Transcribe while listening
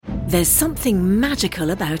There's something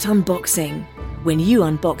magical about unboxing. When you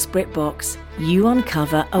unbox BritBox, you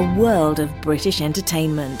uncover a world of British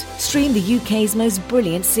entertainment. Stream the UK's most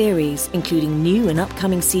brilliant series, including new and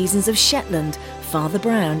upcoming seasons of Shetland, Father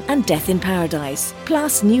Brown and Death in Paradise.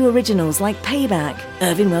 Plus new originals like Payback,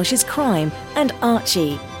 Irving Welsh's Crime and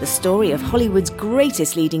Archie, the story of Hollywood's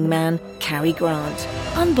greatest leading man, Cary Grant.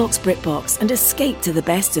 Unbox BritBox and escape to the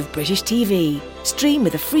best of British TV. Stream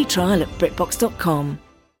with a free trial at BritBox.com.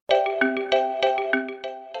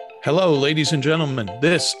 Hello, ladies and gentlemen.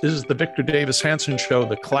 This is the Victor Davis Hanson Show,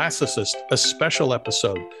 The Classicist, a special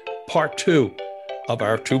episode, part 2 of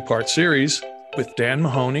our 2-part series with Dan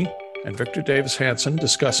Mahoney and Victor Davis Hanson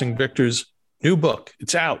discussing Victor's new book.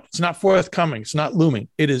 It's out. It's not forthcoming. It's not looming.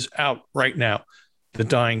 It is out right now, The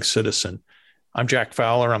Dying Citizen. I'm Jack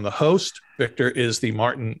Fowler. I'm the host. Victor is the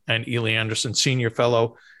Martin and Ely Anderson Senior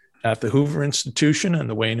Fellow at the Hoover Institution and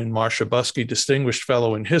the Wayne and Marcia Buskey Distinguished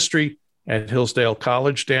Fellow in History at Hillsdale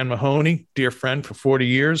College. Dan Mahoney, dear friend for 40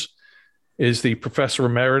 years, is the professor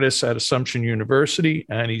emeritus at Assumption University,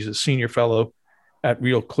 and he's a senior fellow at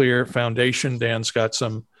Real Clear Foundation. Dan's got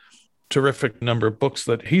some terrific number of books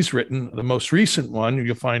that he's written. The most recent one,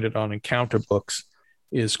 you'll find it on Encounter Books,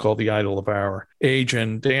 is called The Idol of Our Age.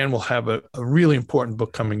 And Dan will have a really important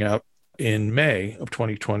book coming out in May of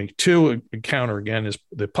 2022. Encounter, again, is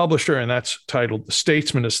the publisher, and that's titled The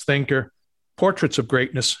Statesman as Thinker, Portraits of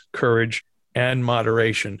Greatness, Courage, and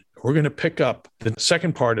Moderation. We're going to pick up the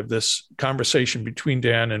second part of this conversation between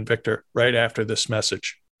Dan and Victor right after this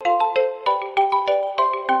message.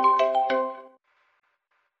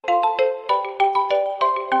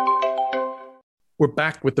 We're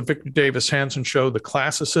back with the Victor Davis Hanson Show, The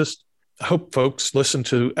Classicist. I hope folks listened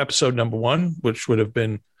to episode number 1, which would have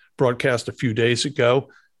been broadcast a few days ago,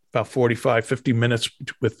 about 45, 50 minutes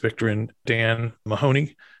with Victor and Dan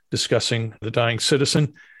Mahoney discussing The Dying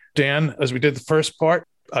Citizen. Dan, as we did the first part,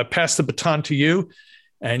 I pass the baton to you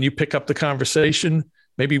and you pick up the conversation,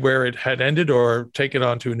 maybe where it had ended, or take it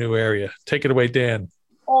on to a new area. Take it away, Dan.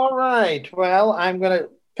 All right. Well, I'm going to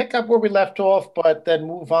pick up where we left off, but then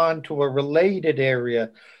move on to a related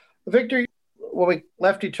area. Victor, when we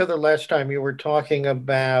left each other last time, you were talking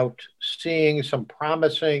about seeing some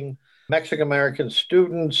promising Mexican-American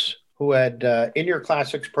students who had, in your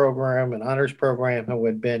classics program and honors program, who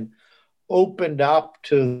had been opened up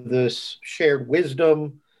to this shared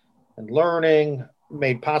wisdom and learning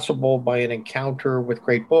made possible by an encounter with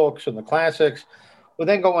great books and the classics, who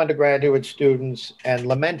then go on to graduate students, and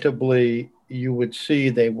lamentably, you would see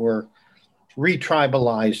they were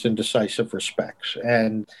retribalized in decisive respects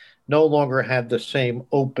and no longer had the same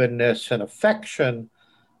openness and affection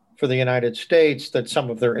for the United States that some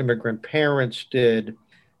of their immigrant parents did.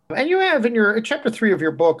 And you have in your chapter 3 of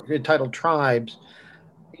your book entitled Tribes,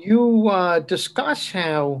 you discuss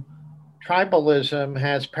how tribalism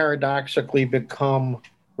has paradoxically become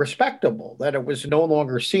respectable, that it was no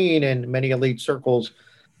longer seen in many elite circles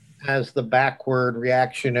as the backward,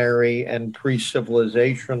 reactionary, and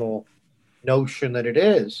pre-civilizational notion that it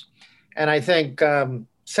is. And I think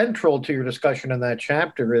central to your discussion in that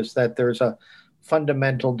chapter is that there's a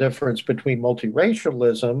fundamental difference between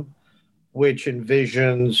multiracialism, which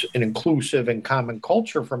envisions an inclusive and common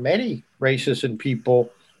culture for many races and people,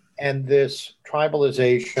 and this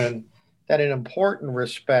tribalization that in important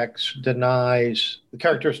respects denies the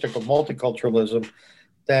characteristic of multiculturalism,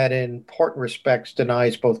 that in important respects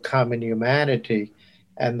denies both common humanity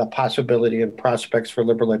and the possibility and prospects for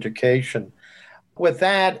liberal education. With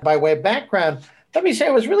that, by way of background, let me say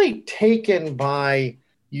I was really taken by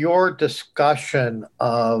your discussion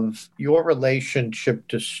of your relationship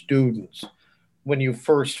to students when you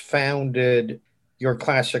first founded your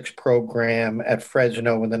classics program at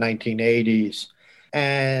Fresno in the 1980s.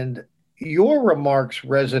 And your remarks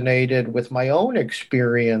resonated with my own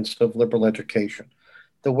experience of liberal education,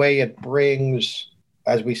 the way it brings,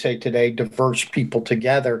 as we say today, diverse people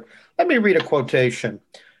together. Let me read a quotation.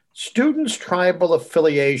 Students' tribal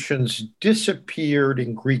affiliations disappeared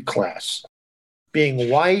in Greek class. Being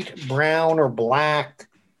white, brown, or black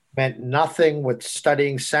meant nothing with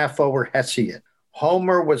studying Sappho or Hesiod.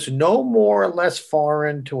 Homer was no more or less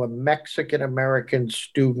foreign to a Mexican-American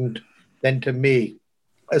student than to me,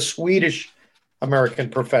 a Swedish-American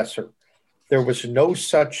professor. There was no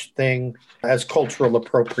such thing as cultural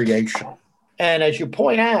appropriation. And as you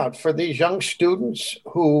point out, for these young students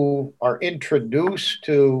who are introduced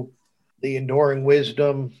to the enduring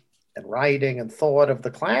wisdom and writing and thought of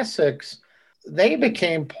the classics, they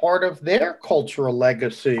became part of their cultural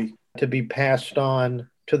legacy to be passed on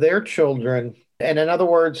to their children. And in other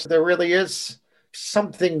words, there really is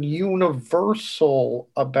something universal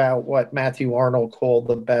about what Matthew Arnold called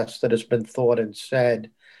the best that has been thought and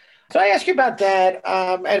said. So I ask you about that,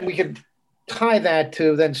 and we could tie that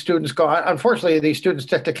to then students go. Unfortunately, these students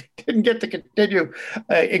didn't get to continue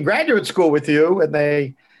in graduate school with you, and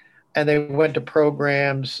they went to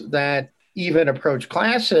programs that even approach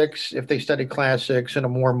classics if they study classics in a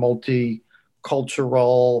more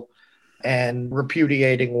multicultural and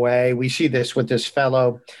repudiating way. We see this with this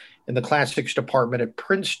fellow in the classics department at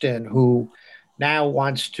Princeton who now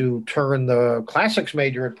wants to turn the classics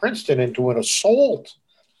major at Princeton into an assault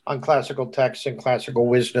on classical texts and classical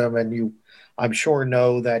wisdom. And you, I'm sure,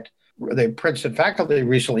 know that the Princeton faculty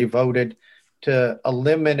recently voted to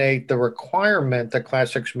eliminate the requirement that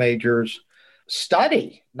classics majors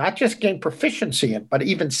study, not just gain proficiency in, but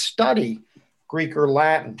even study Greek or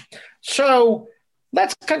Latin. So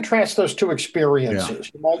let's contrast those two experiences.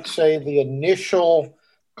 Yeah. You might say the initial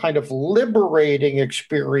kind of liberating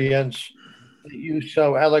experience that you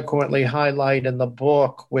so eloquently highlight in the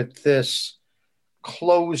book with this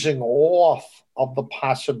closing off of the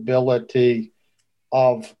possibility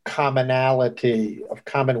of commonality, of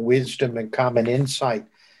common wisdom and common insight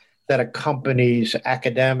that accompanies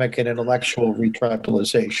academic and intellectual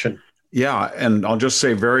retribalization. Yeah, and I'll just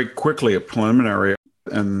say very quickly a preliminary,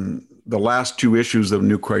 and the last two issues of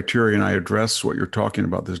New Criterion, I address what you're talking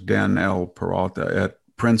about, this Dan L. Peralta at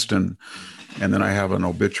Princeton, and then I have an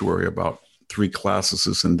obituary about 3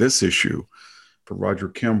 classicists in this issue for Roger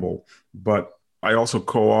Kimball. But I also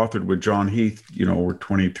co-authored with John Heath, over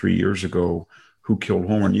 23 years ago, Who Killed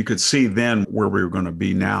Homer? And you could see then where we were going to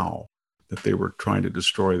be now, that they were trying to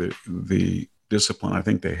destroy the discipline. I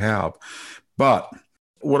think they have. But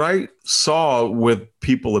what I saw with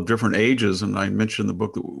people of different ages, and I mentioned in the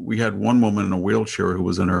book that we had one woman in a wheelchair who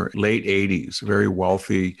was in her late 80s, a very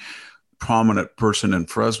wealthy, prominent person in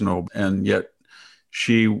Fresno, and yet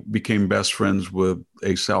she became best friends with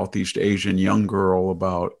a Southeast Asian young girl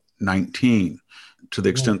about 19, to the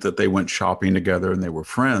extent that they went shopping together and they were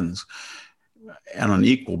friends and on an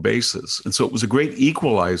equal basis. And so it was a great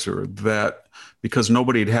equalizer that because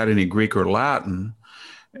nobody had had any Greek or Latin,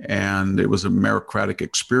 and it was a meritocratic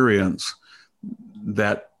experience,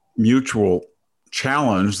 that mutual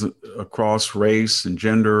challenge across race and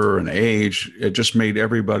gender and age, it just made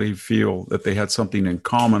everybody feel that they had something in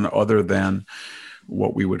common other than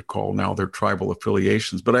what we would call now their tribal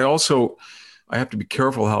affiliations. But I have to be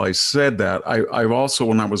careful how I said that. I've also,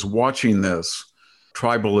 when I was watching this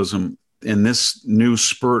tribalism in this new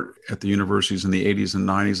spurt at the universities in the 80s and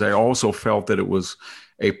 90s, I also felt that it was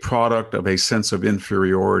a product of a sense of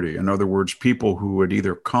inferiority. In other words, people who had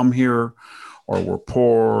either come here or were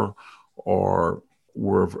poor or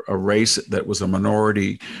were a race that was a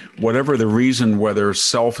minority, whatever the reason, whether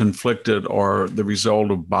self-inflicted or the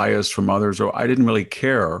result of bias from others, or I didn't really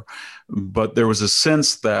care. But there was a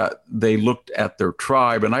sense that they looked at their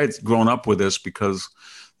tribe, and I had grown up with this because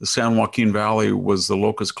the San Joaquin Valley was the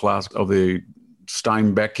locus class of the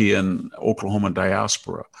Steinbeckian Oklahoma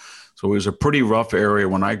diaspora. So it was a pretty rough area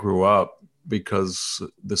when I grew up because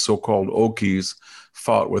the so-called Okies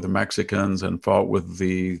fought with the Mexicans and fought with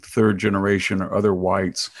the third generation or other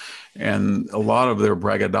whites. And a lot of their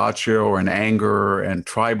braggadocio and anger and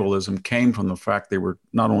tribalism came from the fact they were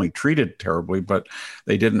not only treated terribly, but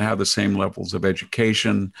they didn't have the same levels of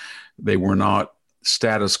education. They were not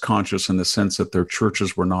status conscious in the sense that their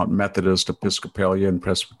churches were not Methodist, Episcopalian,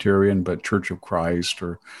 Presbyterian, but Church of Christ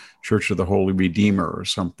or Church of the Holy Redeemer or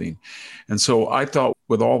something. And so I thought,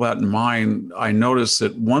 with all that in mind, I noticed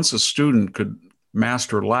that once a student could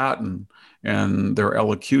master Latin and their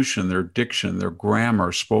elocution, their diction, their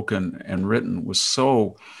grammar, spoken and written, was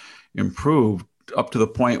so improved up to the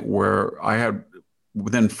point where I had,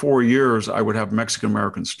 within 4 years, I would have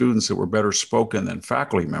Mexican-American students that were better spoken than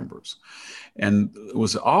faculty members. And it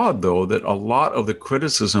was odd, though, that a lot of the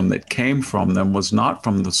criticism that came from them was not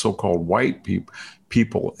from the so-called white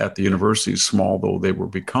people at the university, small though they were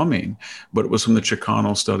becoming, but it was from the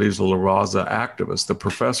Chicano studies, the La Raza activists, the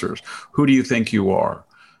professors. Who do you think you are?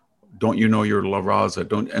 Don't you know you're La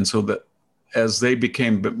Raza? And so that as they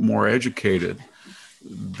became a bit more educated,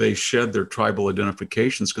 they shed their tribal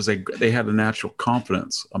identifications because they had a natural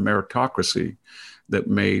confidence, a meritocracy that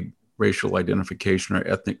made racial identification or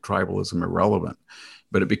ethnic tribalism irrelevant.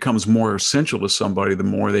 But it becomes more essential to somebody the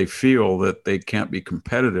more they feel that they can't be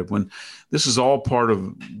competitive. When this is all part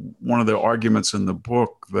of one of the arguments in the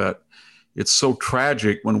book, that it's so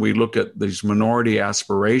tragic when we look at these minority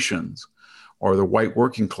aspirations or the white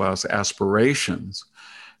working class aspirations,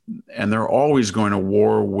 And they're always going to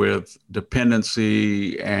war with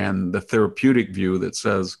dependency and the therapeutic view that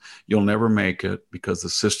says you'll never make it because the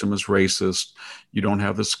system is racist. You don't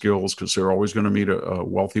have the skills because they're always going to meet a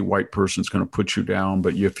wealthy white person who's going to put you down.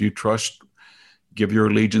 But if you trust, give your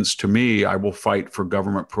allegiance to me, I will fight for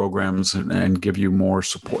government programs and give you more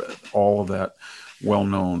support. All of that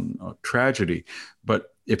well-known tragedy.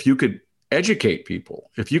 But if you could educate people,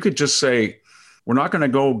 if you could just say, we're not going to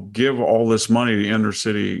go give all this money to the inner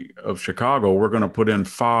city of Chicago. We're going to put in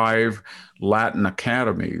 5 Latin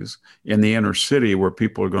academies in the inner city where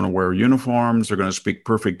people are going to wear uniforms. They're going to speak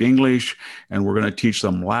perfect English, and we're going to teach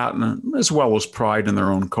them Latin as well as pride in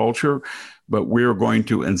their own culture. But we're going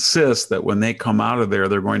to insist that when they come out of there,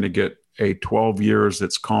 they're going to get a 12 years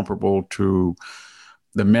that's comparable to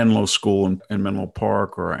the Menlo School in Menlo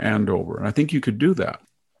Park or Andover. And I think you could do that.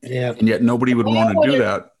 Yeah. And yet nobody would want to do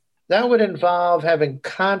that. That would involve having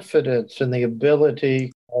confidence in the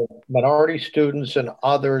ability of minority students and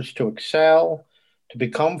others to excel, to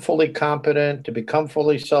become fully competent, to become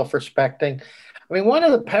fully self-respecting. I mean, one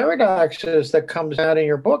of the paradoxes that comes out in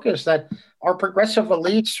your book is that our progressive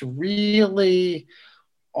elites really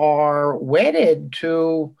are wedded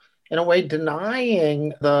to, in a way,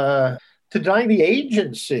 denying the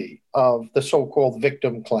agency of the so-called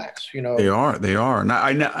victim class. You know, they are, and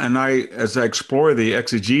I, as I explore the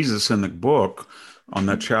exegesis in the book on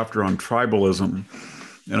that chapter on tribalism,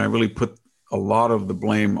 and I really put a lot of the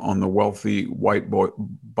blame on the wealthy white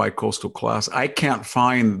bicoastal class. I can't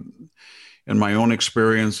find, in my own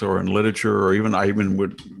experience or in literature, or even I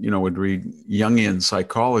would read Jungian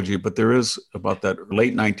psychology, but there is about that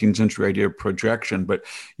late 19th century idea of projection. But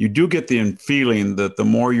you do get the feeling that the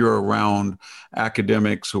more you're around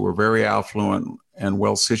academics who are very affluent and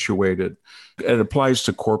well situated, it applies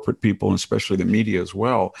to corporate people and especially the media as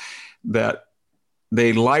well, that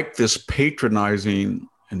they like this patronizing.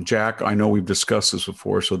 And Jack, I know we've discussed this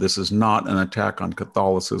before, so this is not an attack on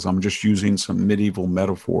Catholicism. I'm just using some medieval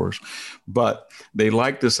metaphors. But they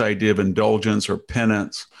like this idea of indulgence or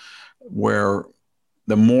penance, where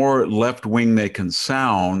the more left-wing they can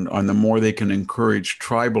sound and the more they can encourage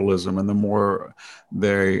tribalism and the more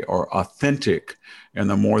they are authentic and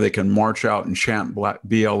the more they can march out and chant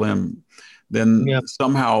BLM, then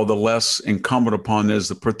somehow the less incumbent upon is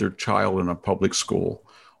to put their child in a public school,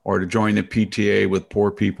 or to join the PTA with poor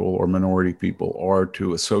people or minority people, or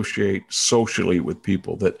to associate socially with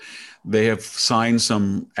people, that they have signed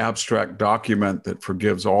some abstract document that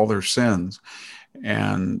forgives all their sins.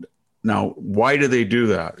 And now, why do they do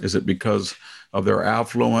that? Is it because of their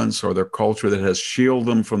affluence or their culture that has shielded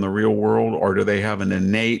them from the real world, or do they have an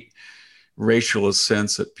innate racialist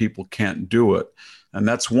sense that people can't do it? And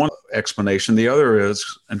that's one explanation. The other is,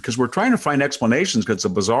 and because we're trying to find explanations, because it's a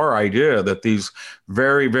bizarre idea that these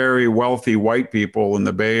very, very wealthy white people in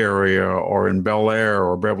the Bay Area or in Bel Air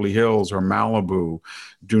or Beverly Hills or Malibu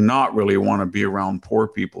do not really want to be around poor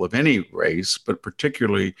people of any race, but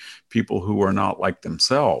particularly people who are not like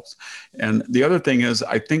themselves. And the other thing is,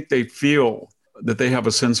 I think they feel that they have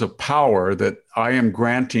a sense of power, that I am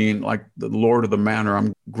granting, like the Lord of the Manor,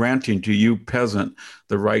 I'm granting to you, peasant,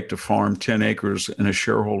 the right to farm 10 acres in a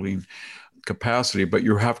shareholding capacity, but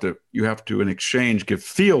you have to, in exchange, give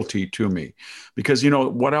fealty to me. Because,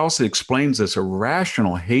 what else explains this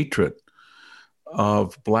irrational hatred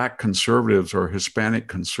of Black conservatives or Hispanic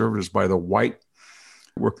conservatives by the white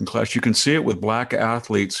working class? You can see it with Black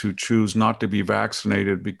athletes who choose not to be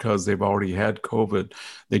vaccinated because they've already had COVID.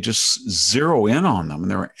 They just zero in on them,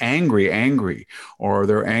 and they're angry, or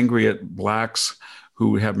they're angry at Blacks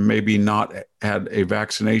who have maybe not had a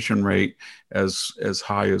vaccination rate as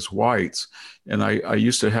high as whites. And I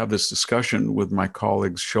used to have this discussion with my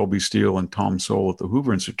colleagues, Shelby Steele and Tom Sowell at the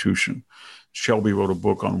Hoover Institution. Shelby wrote a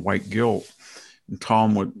book on white guilt, and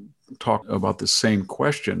Tom would talk about the same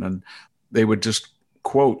question, and they would just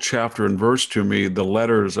quote chapter and verse to me the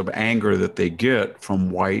letters of anger that they get from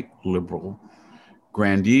white liberal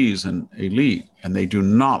grandees and elite. And they do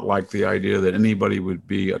not like the idea that anybody would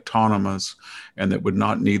be autonomous and that would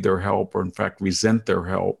not need their help, or in fact resent their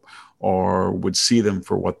help, or would see them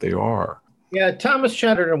for what they are. Yeah, Thomas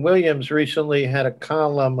Chatterton Williams recently had a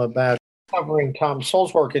column about covering Tom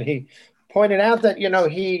Sowell's work, and he pointed out that,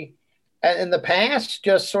 he in the past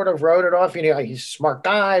just sort of wrote it off. He's a smart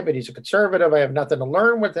guy, but he's a conservative. I have nothing to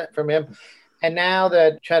learn from him. And now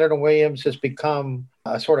that Chatterton Williams has become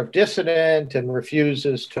a sort of dissident and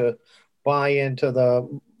refuses to buy into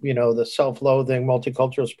the self-loathing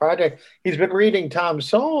multiculturalist project, he's been reading Tom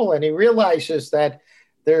Sowell, and he realizes that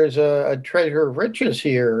there's a treasure of riches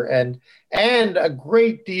here and a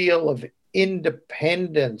great deal of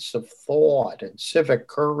independence of thought and civic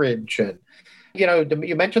courage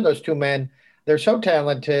You mentioned those two men. They're so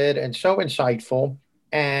talented and so insightful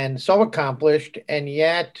and so accomplished, and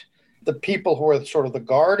yet the people who are sort of the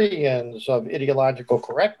guardians of ideological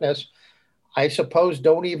correctness, I suppose,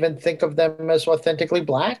 don't even think of them as authentically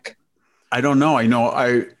Black. I don't know.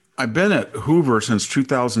 I've been at Hoover since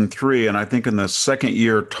 2003, and I think in the second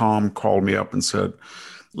year, Tom called me up and said,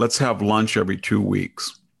 "Let's have lunch every 2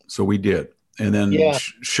 weeks." So we did. And then Yeah.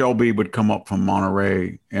 Shelby would come up from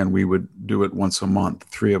Monterey, and we would do it once a month,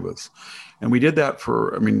 three of us. And we did that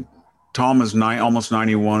Tom is almost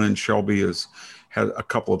 91, and Shelby has had a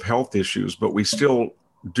couple of health issues, but we still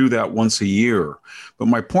do that once a year. But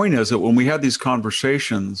my point is that when we had these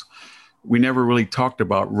conversations, we never really talked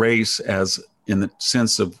about race as in the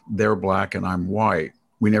sense of they're Black and I'm white.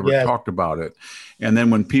 We never talked about it. And then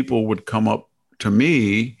when people would come up to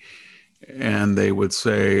me and they would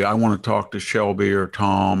say, "I want to talk to Shelby or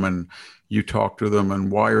Tom," and you talk to them,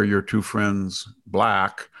 and "Why are your two friends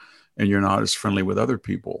Black and you're not as friendly with other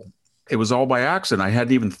people?" It was all by accident. I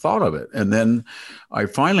hadn't even thought of it. And then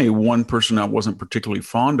one person I wasn't particularly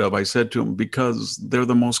fond of, I said to him, "Because they're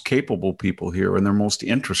the most capable people here, and they're most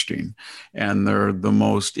interesting, and they're the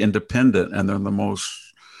most independent, and they're the most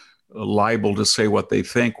liable to say what they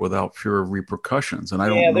think without fear of repercussions." And I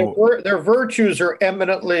don't know. Their virtues are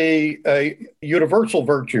eminently universal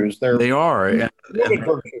virtues. They are.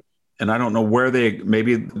 Virtues. And I don't know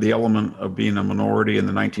maybe the element of being a minority in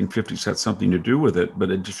the 1950s had something to do with it, but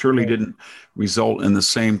it surely didn't result in the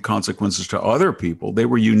same consequences to other people. They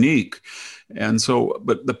were unique. And so,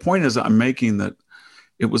 but the point is I'm making that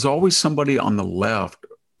it was always somebody on the left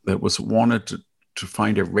that wanted to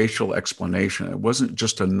find a racial explanation. It wasn't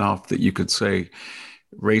just enough that you could say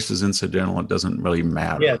race is incidental. It doesn't really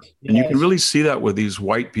matter. Yes. And you can really see that with these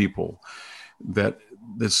white people, that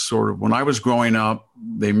this sort of, when I was growing up,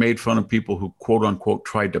 they made fun of people who quote unquote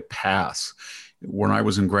tried to pass. When I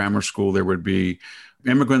was in grammar school, there would be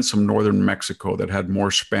immigrants from northern Mexico that had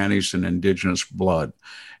more Spanish than indigenous blood.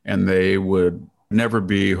 And they would never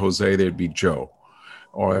be Jose, they'd be Joe.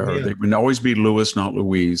 Or they would always be Louis, not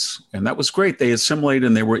Louise. And that was great. They assimilated,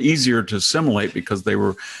 and they were easier to assimilate because they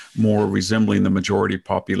were more resembling the majority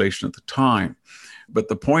population at the time. But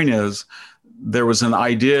the point is, there was an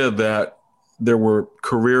idea that there were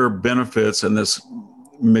career benefits and this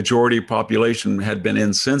majority population had been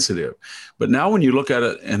insensitive. But now when you look at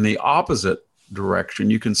it in the opposite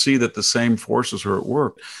direction, you can see that the same forces are at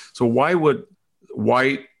work. So why would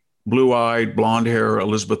white, blue-eyed, blonde hair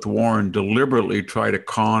Elizabeth Warren deliberately try to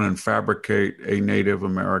con and fabricate a Native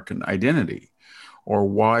American identity? Or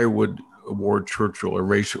why would Ward Churchill or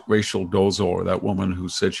Rachel Dolezal, that woman who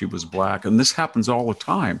said she was Black? And this happens all the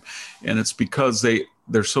time. And it's because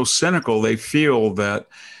they're so cynical. They feel that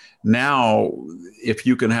now, if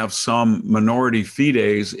you can have some minority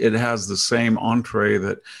fides, it has the same entree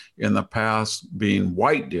that in the past being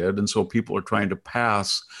white did. And so people are trying to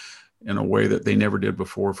pass in a way that they never did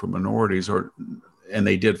before for minorities, and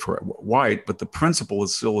they did for white, but the principle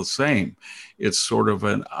is still the same. It's sort of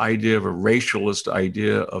an idea of a racialist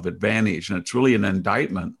idea of advantage. And it's really an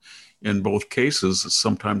indictment in both cases,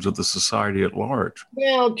 sometimes of the society at large.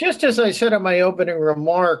 Well, just as I said in my opening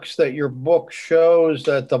remarks, that your book shows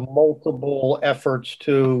that the multiple efforts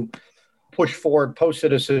to push forward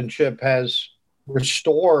post-citizenship has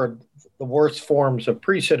restored the worst forms of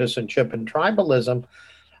pre-citizenship and tribalism.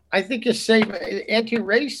 I think you say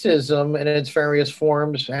anti-racism in its various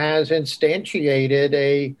forms has instantiated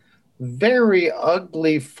a very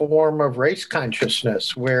ugly form of race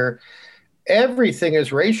consciousness where everything is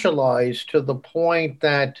racialized to the point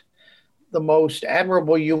that the most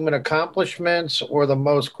admirable human accomplishments or the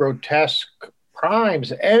most grotesque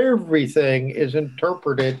crimes, everything is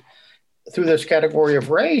interpreted through this category of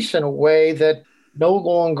race in a way that no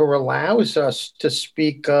longer allows us to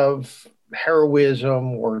speak of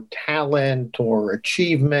heroism or talent or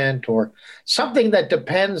achievement or something that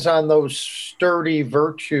depends on those sturdy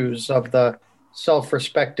virtues of the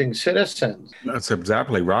self-respecting citizens. That's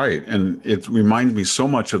exactly right. And it reminds me so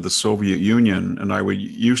much of the Soviet Union. And I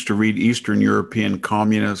used to read Eastern European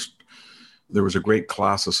communist. There was a great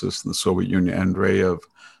classicist in the Soviet Union, Andreev,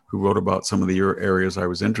 who wrote about some of the areas I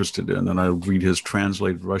was interested in. And I would read his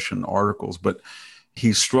translated Russian articles. But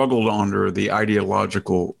he struggled under the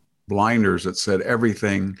ideological blinders that said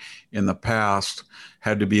everything in the past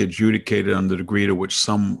had to be adjudicated on the degree to which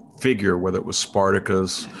some figure, whether it was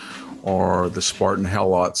Spartacus or the Spartan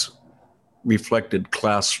helots, reflected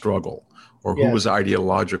class struggle, or who was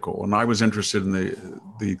ideological. And I was interested in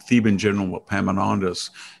the Theban general Epaminondas,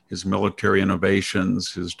 his military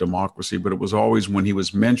innovations, his democracy, but it was always when he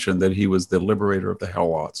was mentioned that he was the liberator of the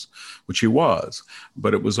Helots, which he was,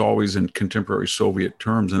 but it was always in contemporary Soviet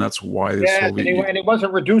terms. And that's why the Soviet Union... And it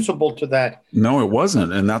wasn't reducible to that. No, it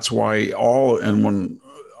wasn't. And that's why when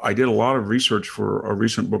I did a lot of research for a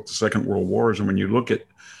recent book, The Second World Wars, and when you look at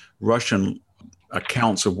Russian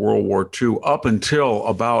accounts of World War II up until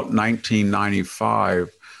about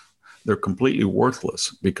 1995, they're completely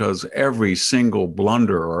worthless because every single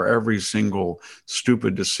blunder or every single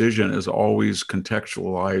stupid decision is always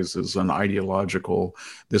contextualized as an ideological,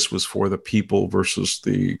 this was for the people versus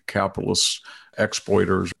the capitalist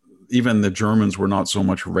exploiters. Even the Germans were not so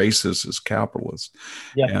much racist as capitalists.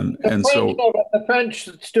 Yeah. So the French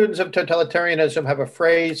students of totalitarianism have a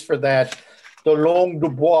phrase for that, the langue de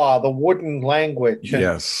bois, the wooden language. And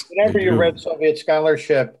yes. whenever you read Soviet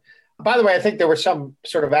scholarship, by the way, I think there were some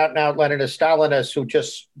sort of out-and-out Leninist Stalinists who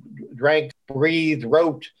just drank, breathed,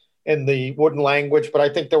 wrote in the wooden language. But I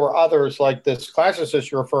think there were others like this classicist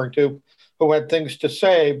you're referring to who had things to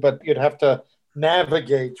say, but you'd have to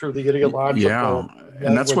navigate through the ideological. Yeah,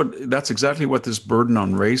 and that's exactly what this burden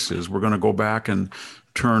on race is. We're going to go back and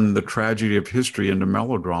turn the tragedy of history into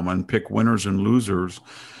melodrama and pick winners and losers,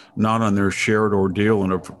 not on their shared ordeal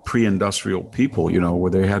in a pre-industrial people,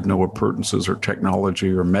 where they had no appurtenances or technology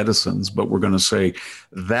or medicines, but we're going to say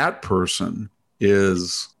that person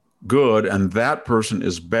is good and that person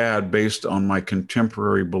is bad based on my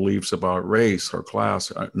contemporary beliefs about race or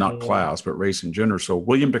class, not class, but race and gender. So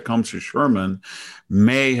William Tecumseh Sherman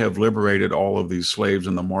may have liberated all of these slaves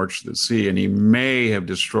in the March to the Sea, and he may have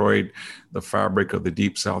destroyed the fabric of the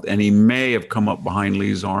Deep South, and he may have come up behind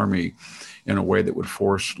Lee's army in a way that would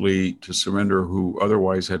force Lee to surrender, who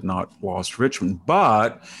otherwise had not lost Richmond.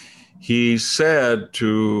 But he said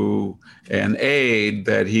to an aide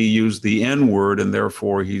that he used the N-word, and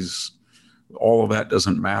therefore all of that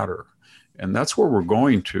doesn't matter. And that's where we're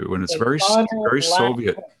going to. And it's very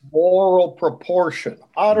Soviet. Moral proportion,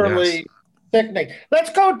 utterly sickening.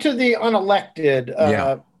 Let's go to the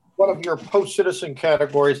unelected, one of your post-citizen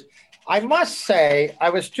categories. I must say, I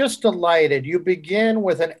was just delighted. You begin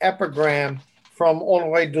with an epigram from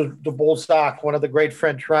Honoré de Balzac, one of the great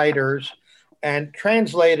French writers, and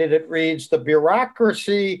translated, it reads, "The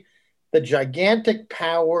bureaucracy, the gigantic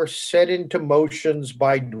power set into motions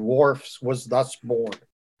by dwarfs was thus born."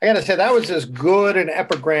 I got to say, that was as good an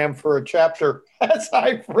epigram for a chapter as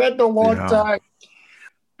I've read in a long time.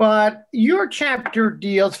 But your chapter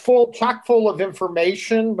deals chock full of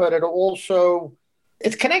information, but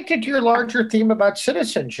it's connected to your larger theme about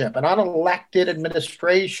citizenship and unelected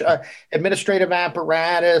administrative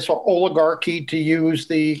apparatus, or oligarchy, to use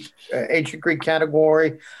the ancient Greek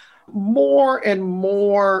category, more and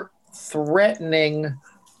more threatening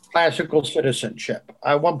classical citizenship.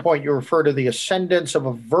 At one point, you refer to the ascendance of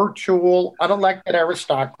a virtual, unelected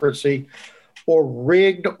aristocracy or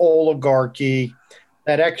rigged oligarchy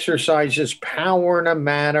that exercises power in a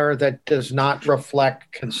manner that does not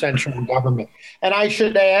reflect consensual government. And I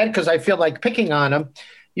should add, because I feel like picking on him,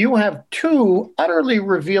 you have two utterly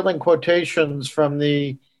revealing quotations from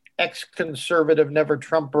the ex-conservative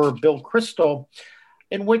never-Trumper Bill Kristol,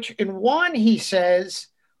 in which in one he says,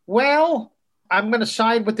 well, I'm going to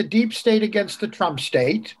side with the deep state against the Trump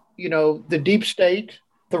state. The deep state,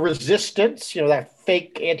 the resistance, that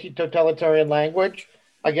fake anti-totalitarian language,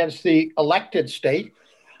 against the elected state.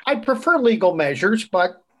 I prefer legal measures,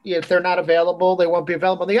 but if they're not available, they won't be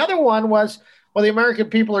available. The other one was, well, the American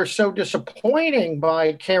people are so disappointing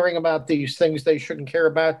by caring about these things they shouldn't care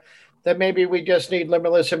about that maybe we just need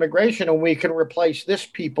limitless immigration and we can replace this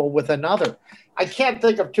people with another. I can't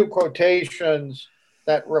think of two quotations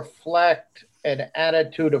that reflect an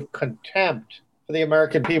attitude of contempt for the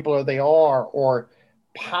American people, or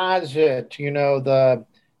posit, the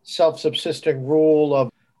self-subsisting rule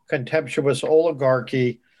of contemptuous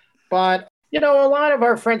oligarchy. But, a lot of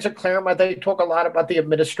our friends at Claremont, they talk a lot about the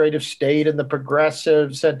administrative state and the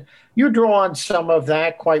progressives, and you draw on some of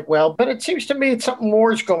that quite well. But it seems to me something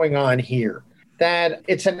more is going on here, that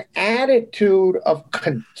it's an attitude of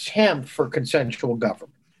contempt for consensual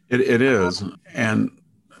government. It is. And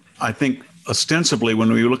I think ostensibly,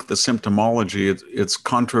 when we look at the symptomology, it's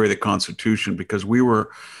contrary to the Constitution, because we were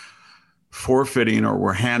forfeiting, or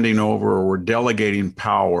we're handing over, or we're delegating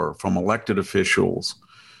power from elected officials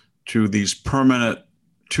to these permanent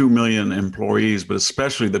 2 million employees, but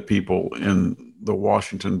especially the people in the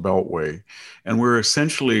Washington Beltway. And we're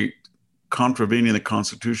essentially contravening the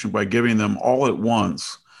Constitution by giving them all at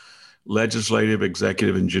once legislative,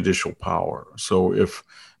 executive, and judicial power. So if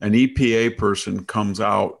an EPA person comes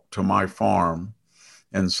out to my farm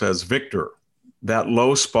and says, Victor, that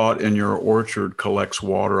low spot in your orchard collects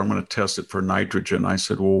water. I'm going to test it for nitrogen. I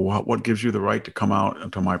said, well, what gives you the right to come out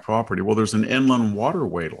into my property? Well, there's an inland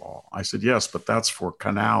waterway law. I said, yes, but that's for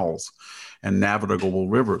canals and navigable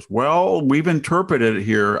rivers. Well, we've interpreted it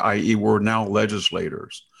here, i.e. we're now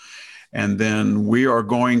legislators. And then we are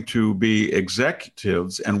going to be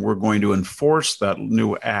executives and we're going to enforce that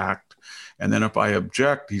new act. And then if I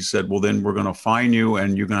object, he said, well, then we're going to fine you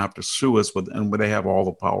and you're going to have to sue us. And they have all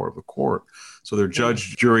the power of the court. So they're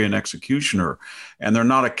judge, jury, and executioner, and they're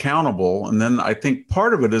not accountable. And then I think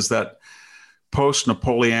part of it is that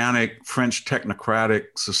post-Napoleonic French technocratic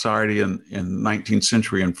society in 19th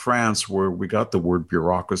century in France, where we got the word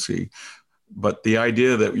bureaucracy. But the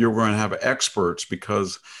idea that you're going to have experts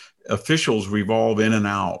because officials revolve in and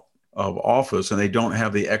out of office and they don't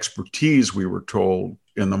have the expertise, we were told,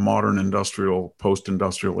 in the modern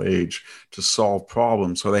post-industrial age to solve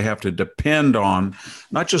problems. So they have to depend on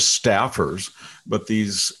not just staffers, but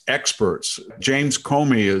these experts. James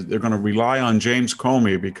Comey, they're going to rely on James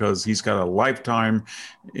Comey because he's got a lifetime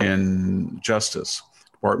in justice,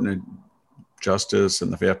 Department of Justice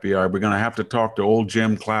and the FBI. We're going to have to talk to old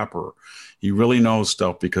Jim Clapper. He really knows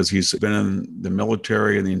stuff because he's been in the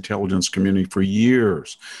military and the intelligence community for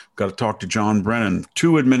years. We've got to talk to John Brennan,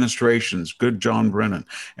 2 administrations, good John Brennan.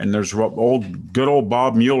 And there's good old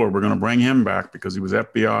Bob Mueller. We're going to bring him back because he was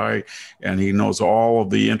FBI and he knows all of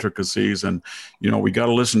the intricacies. And, we got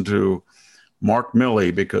to listen to Mark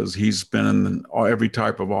Milley because he's been in every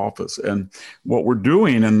type of office. And what we're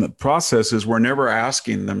doing in the process is we're never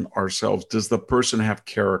asking them ourselves, does the person have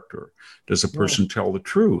character? Does the person tell the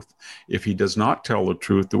truth? If he does not tell the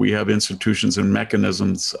truth, do we have institutions and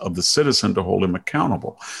mechanisms of the citizen to hold him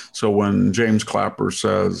accountable? So when James Clapper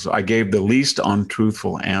says, I gave the least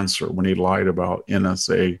untruthful answer when he lied about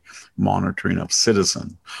NSA monitoring of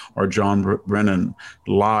citizens, or John Brennan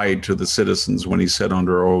lied to the citizens when he said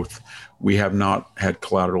under oath, we have not had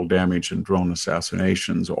collateral damage in drone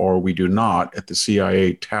assassinations, or we do not at the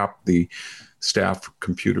CIA tap the staff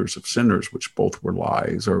computers of sinners, which both were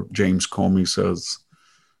lies. Or James Comey says,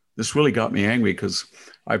 this really got me angry because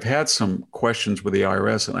I've had some questions with the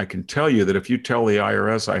IRS, and I can tell you that if you tell the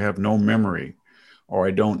IRS I have no memory or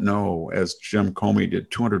I don't know, as Jim Comey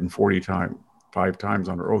did 245 times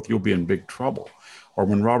under oath, you'll be in big trouble. Or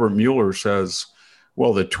when Robert Mueller says,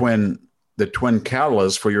 well, the twin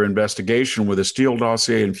catalysts for your investigation with a Steele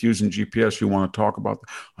dossier and Fusion GPS you want to talk about,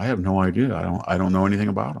 I have no idea. I don't know anything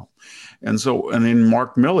about them. And in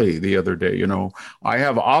Mark Milley the other day, I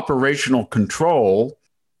have operational control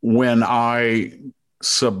when I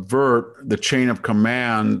subvert the chain of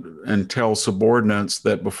command and tell subordinates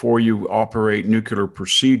that before you operate nuclear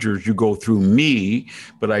procedures, you go through me,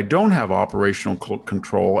 but I don't have operational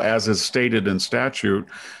control, as is stated in statute,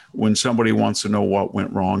 when somebody wants to know what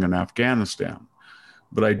went wrong in Afghanistan.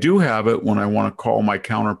 But I do have it when I want to call my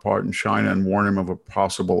counterpart in China and warn him of a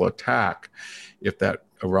possible attack if that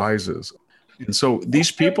arises. And so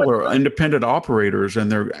these people are independent operators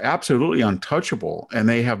and they're absolutely untouchable, and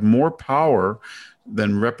they have more power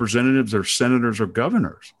than representatives or senators or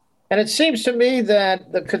governors. And it seems to me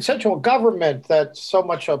that the consensual government, that's so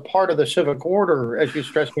much a part of the civic order, as you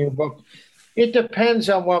stress in your book, it depends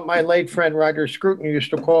on what my late friend Roger Scruton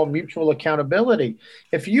used to call mutual accountability.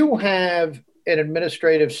 If you have an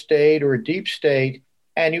administrative state or a deep state,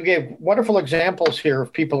 and you gave wonderful examples here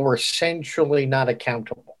of people who are essentially not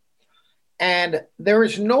accountable, and there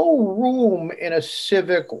is no room in a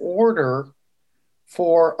civic order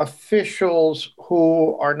for officials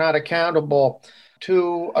who are not accountable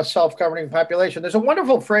to a self-governing population. There's a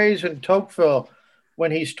wonderful phrase in Tocqueville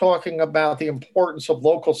when he's talking about the importance of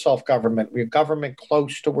local self-government, government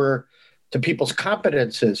close to people's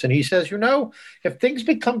competences. And he says, if things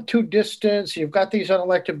become too distant, you've got these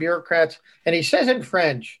unelected bureaucrats, and he says in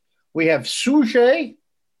French, we have sujet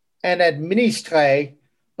and administré,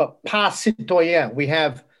 but pas citoyen. We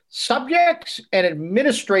have subjects and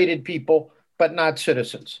administrated people, but not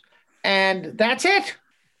citizens. And that's it.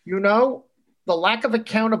 The lack of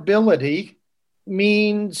accountability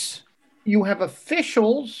means you have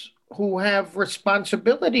officials who have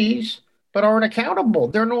responsibilities but aren't accountable.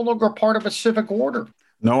 They're no longer part of a civic order.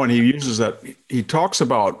 No, and he uses that. He talks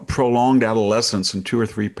about prolonged adolescence in 2 or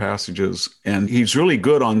 3 passages, and he's really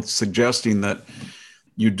good on suggesting that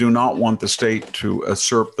you do not want the state to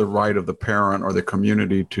usurp the right of the parent or the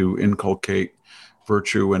community to inculcate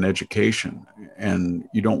virtue and education. And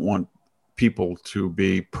you don't want people to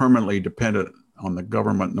be permanently dependent on the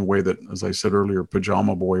government in the way that, as I said earlier,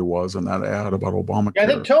 Pajama Boy was in that ad about Obamacare. Yeah, I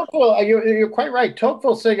think Tocqueville, you're quite right.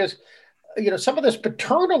 Tocqueville's thing is, some of this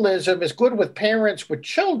paternalism is good with parents with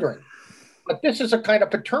children. But this is a kind of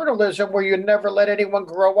paternalism where you never let anyone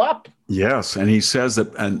grow up. Yes. And he says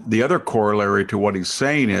that, and the other corollary to what he's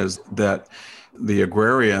saying is that the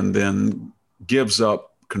agrarian then gives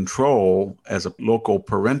up control as a local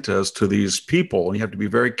parentis to these people. And you have to be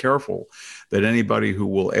very careful that anybody who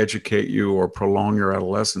will educate you or prolong your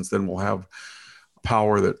adolescence then will have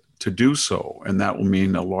power to do so. And that will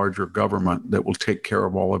mean a larger government that will take care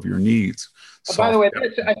of all of your needs. By the way,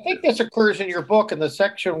 I think this occurs in your book in the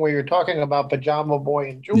section where you're talking about Pajama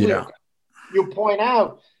Boy and Julia. Yeah. You point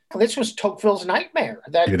out this was Tocqueville's nightmare.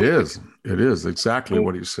 It is exactly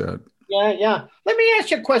what he said. Yeah. Let me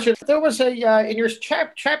ask you a question. There was in your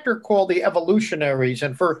chapter called The Evolutionaries.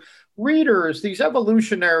 And for readers, these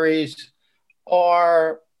evolutionaries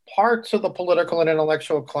are parts of the political and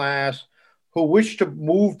intellectual class who wish to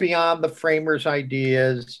move beyond the framers'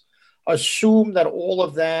 ideas, assume that all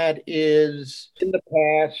of that is in the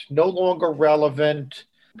past, no longer relevant,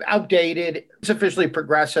 outdated, sufficiently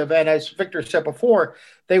progressive. And as Victor said before,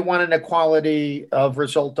 they want an equality of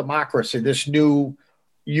result democracy, this new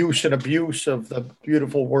use and abuse of the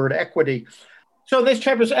beautiful word equity. So this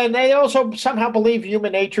chapter, and they also somehow believe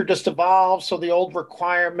human nature just evolves. So the old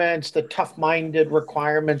requirements, the tough-minded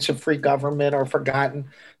requirements of free government are forgotten.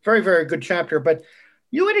 Very, very good chapter. But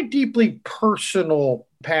you had a deeply personal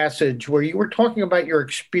passage where you were talking about your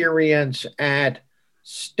experience at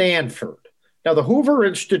Stanford. Now, the Hoover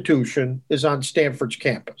Institution is on Stanford's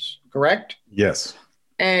campus, correct? Yes.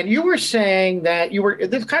 And you were saying that you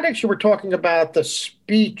were talking about the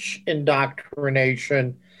speech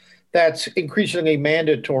indoctrination that's increasingly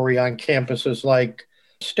mandatory on campuses like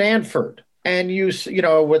Stanford. And you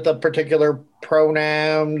with the particular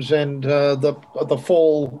pronouns and the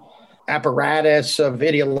full apparatus of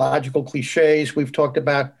ideological cliches we've talked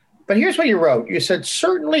about. But here's what you wrote. You said,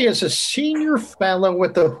 certainly as a senior fellow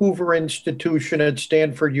with the Hoover Institution at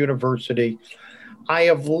Stanford University, I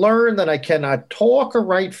have learned that I cannot talk or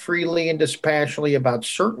write freely and dispassionately about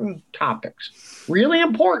certain topics, really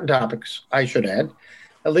important topics, I should add,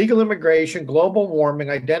 illegal immigration, global warming,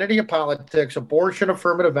 identity of politics, abortion,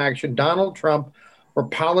 affirmative action, Donald Trump, or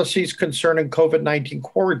policies concerning COVID-19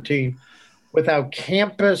 quarantine, without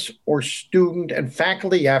campus or student and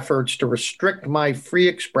faculty efforts to restrict my free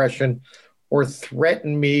expression or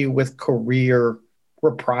threaten me with career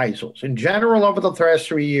reprisals. In general, over the past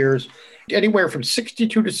 3 years, anywhere from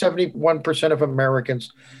 62 to 71% of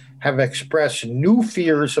Americans have expressed new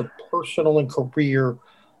fears of personal and career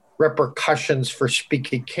repercussions for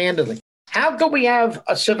speaking candidly. How can we have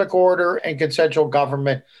a civic order and consensual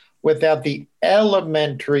government without the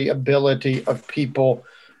elementary ability of people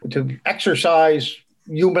to exercise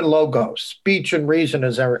human logos, speech and reason,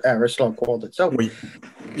 as Aristotle called it?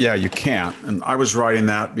 Yeah, you can't. And I was writing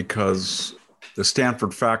that because the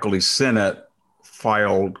Stanford Faculty Senate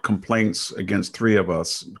filed complaints against three of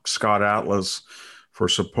us, Scott Atlas for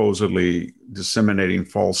supposedly disseminating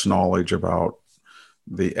false knowledge about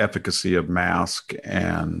the efficacy of masks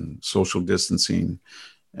and social distancing.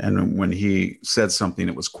 And when he said something,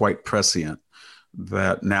 it was quite prescient,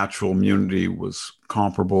 that natural immunity was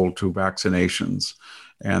comparable to vaccinations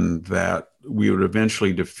and that we would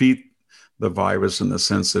eventually defeat the virus in the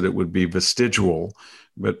sense that it would be vestigial,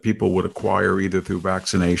 but people would acquire either through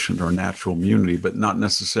vaccination or natural immunity, but not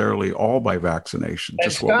necessarily all by vaccination.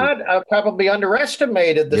 And Scott probably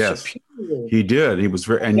underestimated the superior. He did. He was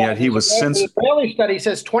very, and yet he was censored. The Bailey study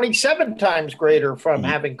says 27 times greater from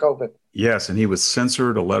having COVID. Yes, and he was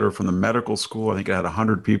censored. A letter from the medical school, I think it had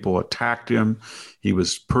 100 people attacked him. He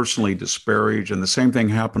was personally disparaged. And the same thing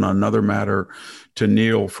happened on another matter to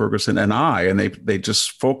Neil Ferguson and I, and they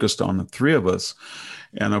just focused on the three of us.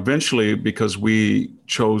 And eventually, because we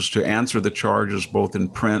chose to answer the charges both in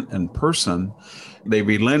print and person, they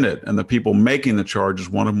relented. And the people making the charges,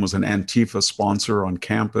 one of them was an Antifa sponsor on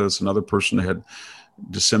campus. Another person had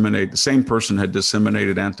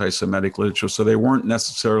disseminated anti-Semitic literature. So they weren't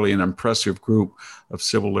necessarily an impressive group of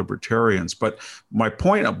civil libertarians. But my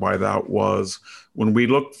point by that was when we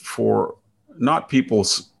looked for not people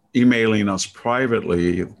emailing us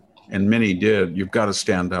privately, and many did, you've got to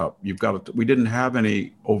stand up. We didn't have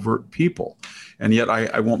any overt people. And yet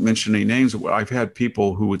I won't mention any names. I've had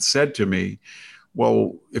people who had said to me,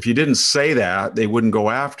 well, if you didn't say that, they wouldn't go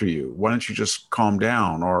after you. Why don't you just calm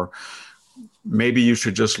down? Or maybe you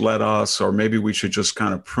should just let us, or maybe we should just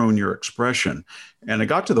kind of prune your expression. And it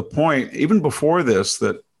got to the point, even before this,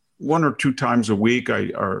 that 1 or 2 times a week,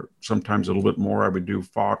 or sometimes a little bit more, I would do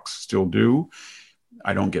Fox, still do.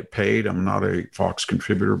 I don't get paid. I'm not a Fox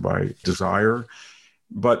contributor by desire.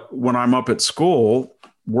 But when I'm up at school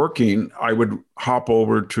working, I would hop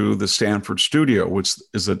over to the Stanford studio, which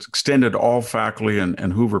is extended all faculty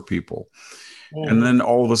and Hoover people. And then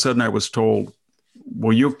all of a sudden I was told,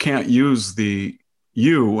 well, you can't use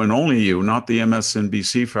you and only you, not the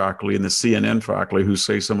MSNBC faculty and the CNN faculty who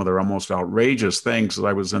say some of their almost outrageous things.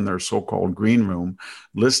 I was in their so-called green room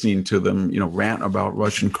listening to them, rant about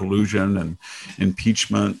Russian collusion and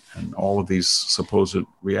impeachment and all of these supposed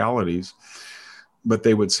realities. But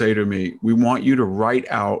they would say to me, we want you to write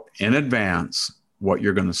out in advance what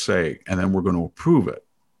you're going to say, and then we're going to approve it.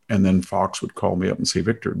 And then Fox would call me up and say,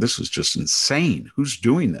 Victor, this is just insane. Who's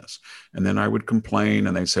doing this? And then I would complain,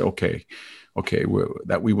 and they'd say, okay,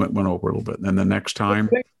 we went over a little bit. And then the next time,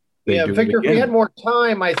 Victor, if we had more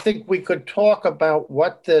time, I think we could talk about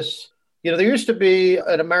what this, there used to be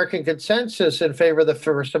an American consensus in favor of the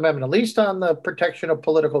First Amendment, at least on the protection of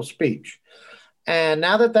political speech. And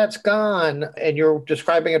now that that's gone, and you're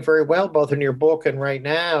describing it very well, both in your book and right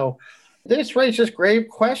now, this raises grave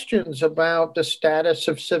questions about the status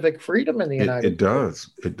of civic freedom in the United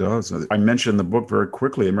States. It does. I mentioned in the book very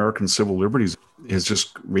quickly, American Civil Liberties has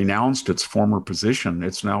just renounced its former position.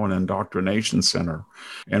 It's now an indoctrination center.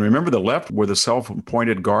 And remember, the left were the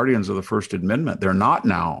self-appointed guardians of the First Amendment. They're not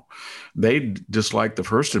now. They dislike the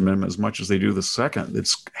First Amendment as much as they do the Second.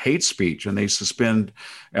 It's hate speech, and they suspend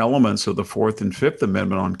elements of the Fourth and Fifth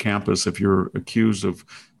Amendment on campus if you're accused of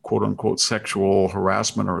quote unquote sexual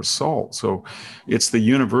harassment or assault. So it's the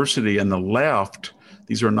university and the left.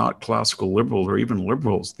 These are not classical liberals or even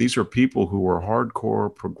liberals. These are people who are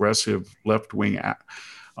hardcore, progressive, left-wing.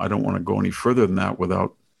 I don't want to go any further than that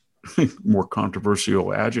without more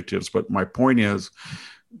controversial adjectives. But my point is,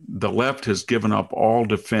 the left has given up all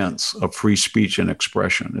defense of free speech and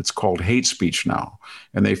expression. It's called hate speech now,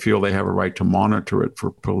 and they feel they have a right to monitor it for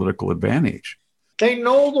political advantage. They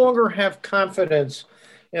no longer have confidence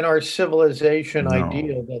in our civilization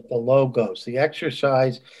ideal that the logos, the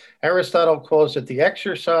exercise, Aristotle calls it the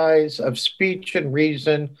exercise of speech and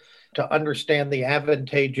reason to understand the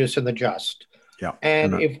advantageous and the just. Yeah.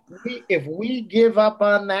 And if we give up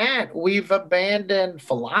on that, we've abandoned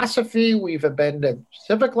philosophy, we've abandoned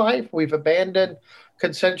civic life, we've abandoned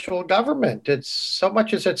consensual government. It's so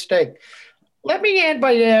much is at stake. Let me end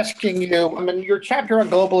by asking you, your chapter on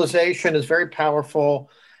globalization is very powerful,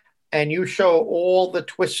 and you show all the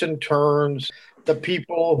twists and turns, the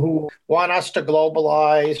people who want us to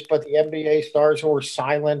globalize, but the NBA stars who are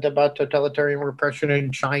silent about totalitarian repression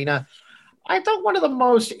in China. I thought one of the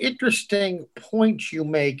most interesting points you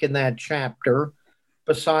make in that chapter,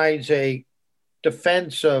 besides a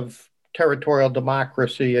defense of territorial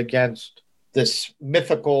democracy against this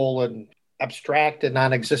mythical and abstract and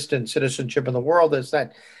non-existent citizenship in the world, is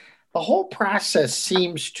that the whole process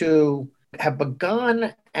seems to have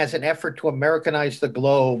begun as an effort to Americanize the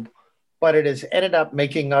globe, but it has ended up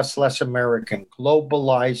making us less American,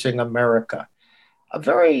 globalizing America. A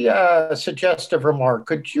very suggestive remark.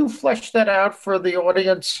 Could you flesh that out for the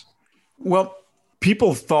audience? Well,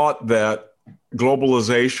 people thought that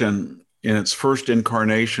globalization in its first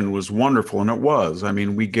incarnation was wonderful, and it was.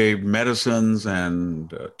 We gave medicines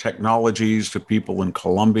and technologies to people in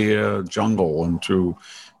Colombia jungle and to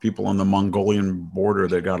people on the Mongolian border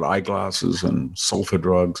that got eyeglasses and sulfa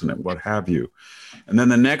drugs and what have you. And then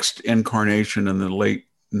the next incarnation in the late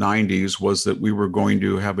 90s was that we were going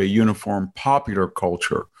to have a uniform popular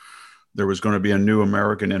culture. There was going to be a new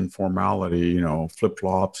American informality,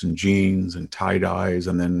 flip-flops and jeans and tie-dyes,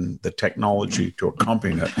 and then the technology to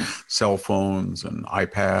accompany it, cell phones and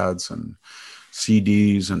iPads and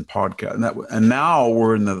CDs and podcasts. And now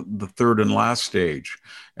we're in the third and last stage,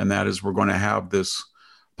 and that is we're going to have this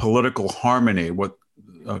political harmony, what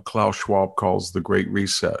Klaus Schwab calls the Great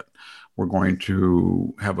Reset. We're going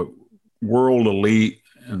to have a world elite,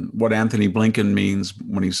 and what Anthony Blinken means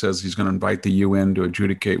when he says he's going to invite the UN to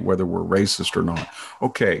adjudicate whether we're racist or not.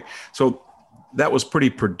 Okay, so that was pretty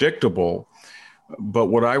predictable. But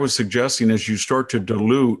what I was suggesting is you start to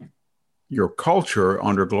dilute your culture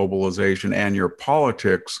under globalization and your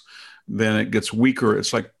politics, then it gets weaker.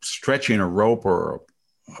 It's like stretching a rope or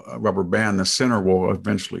a rubber band. The center will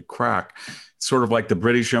eventually crack. It's sort of like the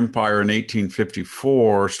British Empire in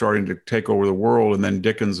 1854 starting to take over the world, and then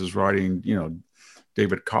Dickens is writing,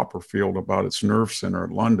 David Copperfield about its nerve center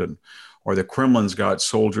in London, or the Kremlin's got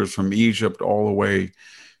soldiers from Egypt all the way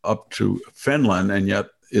up to Finland, and yet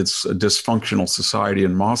it's a dysfunctional society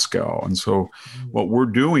in Moscow. And so what we're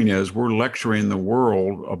doing is we're lecturing the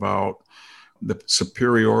world about the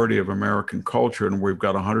superiority of American culture. And we've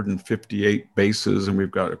got 158 bases, and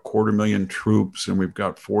we've got 250,000 troops, and we've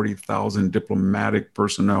got 40,000 diplomatic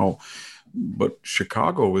personnel. But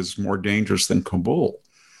Chicago is more dangerous than Kabul.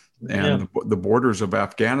 And the borders of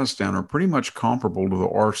Afghanistan are pretty much comparable to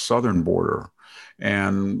our southern border.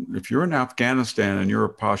 And if you're in Afghanistan and you're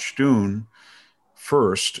a Pashtun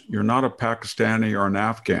first, you're not a Pakistani or an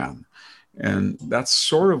Afghan. And that's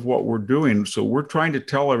sort of what we're doing. So we're trying to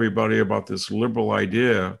tell everybody about this liberal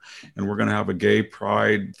idea, and we're going to have a gay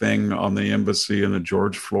pride thing on the embassy and a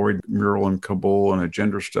George Floyd mural in Kabul and a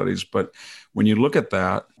gender studies. But when you look at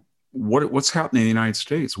that, what's happening in the United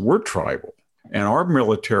States? We're tribal, and our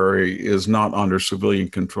military is not under civilian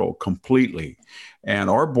control completely. And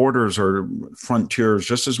our borders are frontiers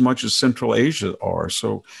just as much as Central Asia are.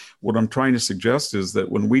 So what I'm trying to suggest is that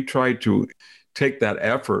when we try to take that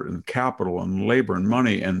effort and capital and labor and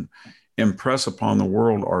money and impress upon the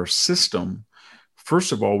world our system,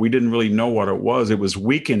 first of all, we didn't really know what it was. It was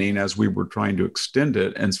weakening as we were trying to extend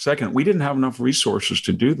it. And second, we didn't have enough resources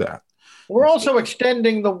to do that. We're also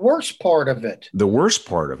extending the worst part of it. The worst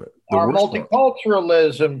part of it. Our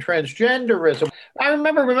multiculturalism, transgenderism. I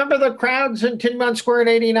remember the crowds in Tiananmen Square in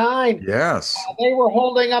 '89. Yes. They were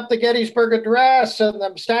holding up the Gettysburg Address and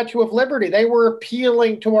the Statue of Liberty. They were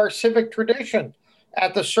appealing to our civic tradition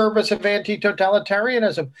at the service of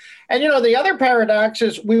anti-totalitarianism. And, the other paradox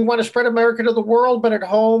is we want to spread America to the world, but at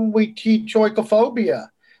home we teach oikophobia.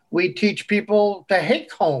 We teach people to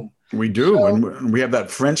hate home. We do. So, and we have that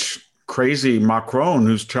French crazy Macron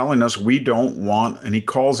who's telling us we don't want, and he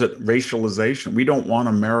calls it racialization. We don't want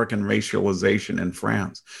American racialization in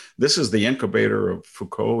France. This is the incubator of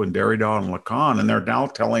Foucault and Derrida and Lacan, and they're now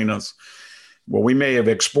telling us, well, we may have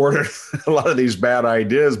exported a lot of these bad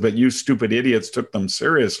ideas, but you stupid idiots took them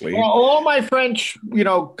seriously. Well, all my French,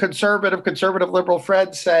 conservative liberal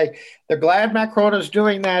friends say they're glad Macron is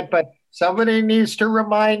doing that, but somebody needs to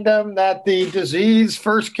remind them that the disease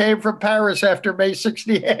first came from Paris after May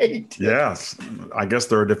 68. Yes. I guess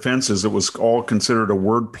their defense is it was all considered a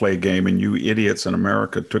wordplay game, and you idiots in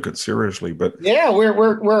America took it seriously. But yeah,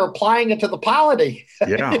 we're applying it to the polity.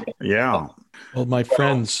 Yeah. Well, my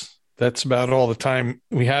friends, that's about all the time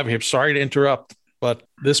we have here. Sorry to interrupt, but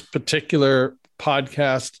this particular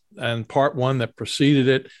podcast and part one that preceded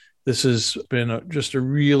it, this has been just a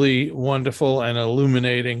really wonderful and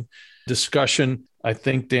illuminating discussion. I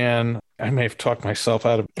think, Dan, I may have talked myself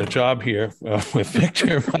out of a job here with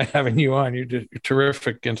Victor by having you on. You're a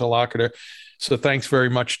terrific interlocutor. So thanks very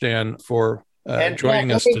much, Dan, for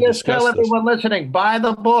joining us to discuss this. Tell everyone listening, buy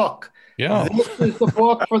the book. Yeah. This is the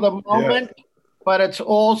book for the moment, but it's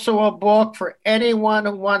also a book for anyone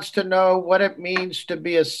who wants to know what it means to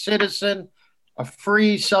be a citizen, a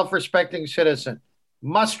free, self-respecting citizen.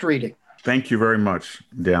 Must reading. Thank you very much,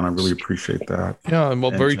 Dan. I really appreciate that. Yeah,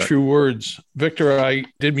 well, very true words. Victor, I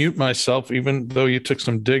did mute myself, even though you took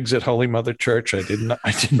some digs at Holy Mother Church. I did not.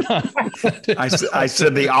 I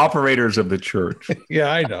said the operators of the church.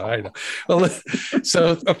 Yeah, I know. Well,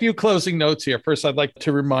 so a few closing notes here. First, I'd like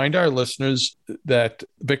to remind our listeners that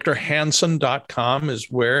victorhanson.com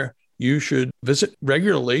is where you should visit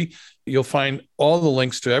regularly. You'll find all the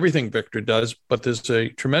links to everything Victor does, but there's a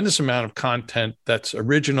tremendous amount of content that's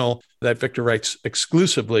original that Victor writes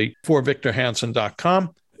exclusively for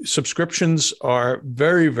victorhanson.com. Subscriptions are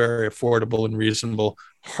very, very affordable and reasonable.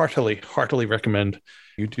 Heartily recommend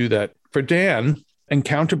you do that. For Dan,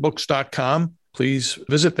 encounterbooks.com, please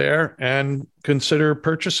visit there and consider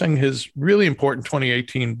purchasing his really important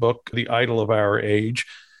 2018 book, The Idol of Our Age.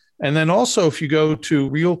 And then also, if you go to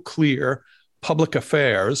Real Clear Public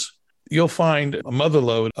Affairs, you'll find a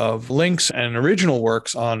motherlode of links and original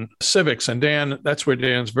works on civics. And Dan, that's where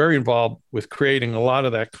Dan's very involved with creating a lot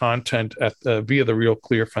of that content via the Real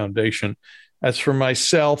Clear Foundation. As for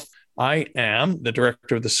myself, I am the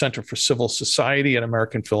director of the Center for Civil Society at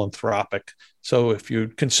American Philanthropic. So if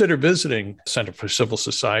you'd consider visiting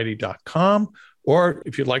centerforcivilsociety.com, or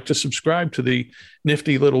if you'd like to subscribe to the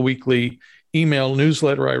nifty little weekly email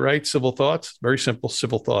newsletter I write, Civil Thoughts, very simple,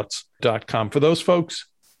 civilthoughts.com. For those folks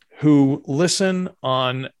who listen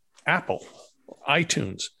on Apple,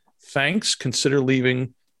 iTunes, thanks. Consider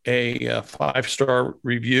leaving a 5-star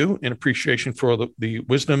review in appreciation for the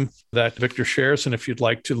wisdom that Victor shares. And if you'd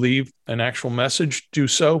like to leave an actual message, do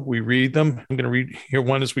so. We read them. I'm going to read here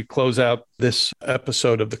one as we close out this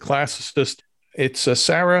episode of The Classicist. It's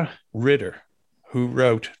Sarah Ritter who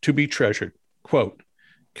wrote, to be treasured, quote,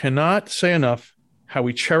 cannot say enough how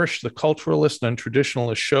we cherish the culturalist and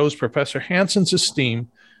traditionalist shows. Professor Hanson's esteem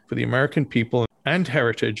for the American people and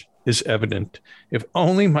heritage is evident. If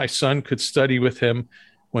only my son could study with him,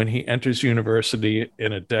 when he enters university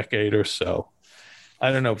in a decade or so.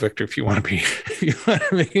 I don't know, Victor, if you want to be,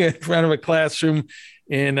 in front of a classroom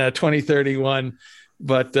in 2031.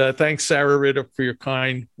 But thanks, Sarah Ritter, for your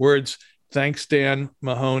kind words. Thanks, Dan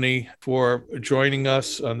Mahoney, for joining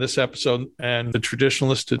us on this episode and The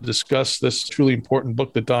Traditionalist to discuss this truly important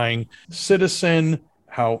book, The Dying Citizen,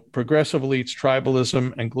 how progressive elites,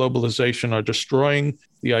 tribalism, and globalization are destroying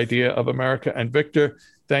the idea of America. And Victor,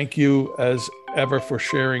 thank you as ever for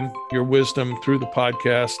sharing your wisdom through the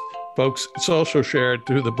podcast. Folks, it's also shared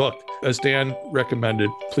through the book. As Dan recommended,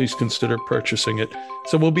 please consider purchasing it.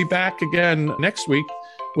 So we'll be back again next week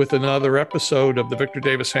with another episode of the Victor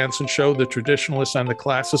Davis Hanson Show, The Traditionalist and the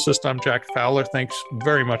Classicist. I'm Jack Fowler. Thanks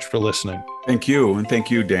very much for listening. Thank you. And thank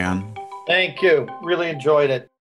you, Dan. Thank you. Really enjoyed it.